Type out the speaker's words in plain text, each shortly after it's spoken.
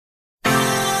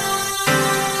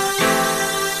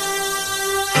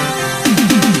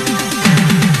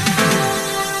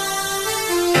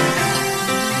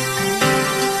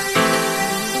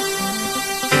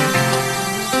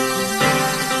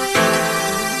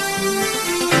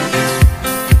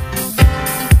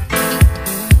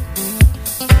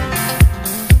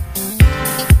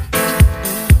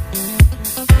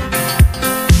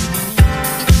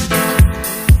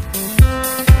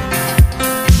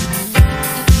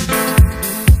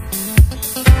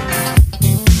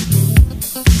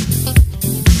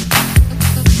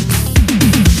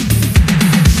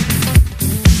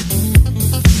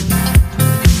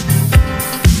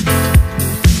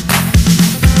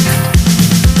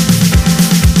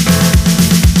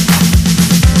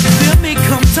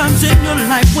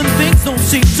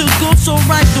seem to go so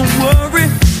right. Don't worry,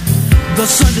 the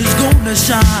sun is gonna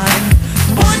shine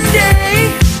one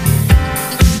day.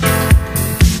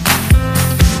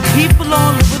 People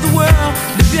all over the world,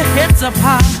 lift your heads up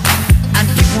high and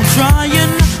keep on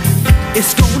trying.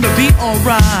 It's gonna be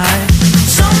alright.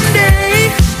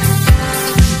 Someday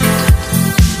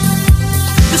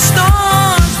the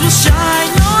stars will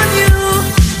shine on you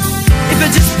if you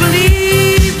just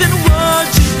believe in what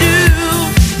you do.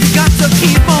 You got to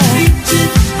keep on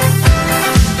reaching.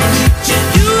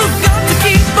 You've got to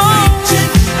keep on reaching.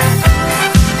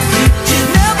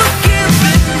 Never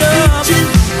giving up.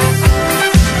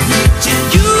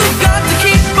 You've got to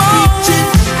keep on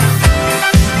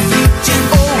reaching.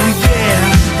 Oh yeah.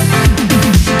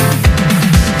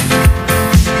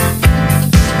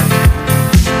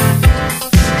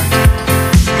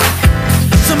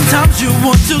 Sometimes you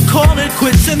want to call it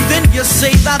quits and then you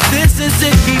say that this is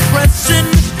it. Keep pressing,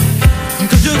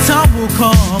 cause your time will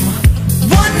come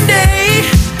one day.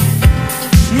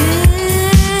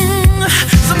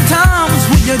 Sometimes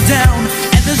when you're down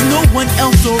and there's no one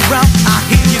else around, I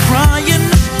hear you crying.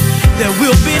 There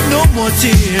will be no more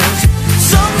tears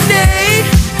someday.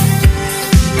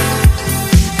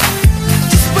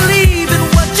 Just believe in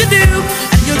what you do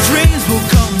and your dreams will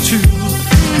come true.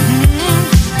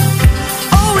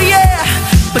 Oh yeah,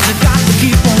 but you got to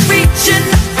keep on reaching.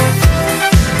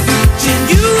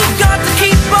 You've got to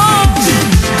keep on.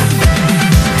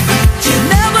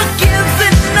 Never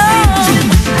giving up.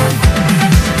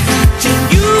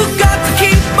 You've got to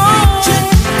keep on.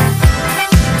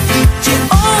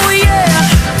 Oh yeah.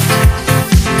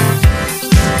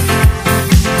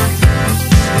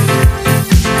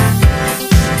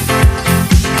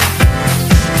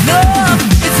 Love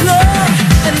is love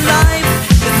and life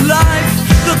is life.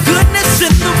 The goodness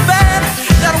and the bad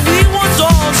that we once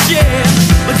all shared.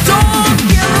 But don't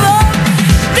give up,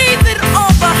 leave it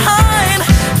all behind.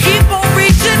 Keep on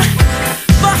reaching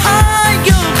behind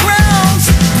your grounds.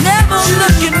 Never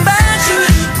looking back,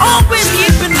 always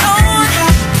keeping on.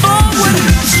 Forward,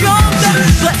 stronger,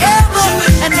 forever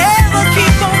and ever.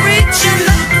 Keep on reaching.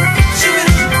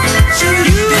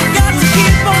 You've got to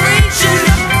keep on reaching.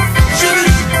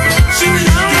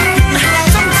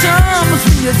 Sometimes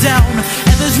when you're down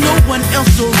and there's no one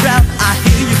else around, I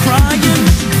hear you crying.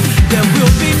 There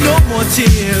will be no more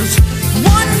tears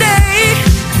one day.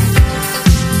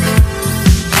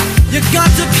 You got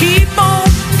to keep on,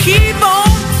 keep on,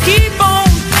 keep on,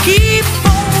 keep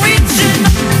on reaching.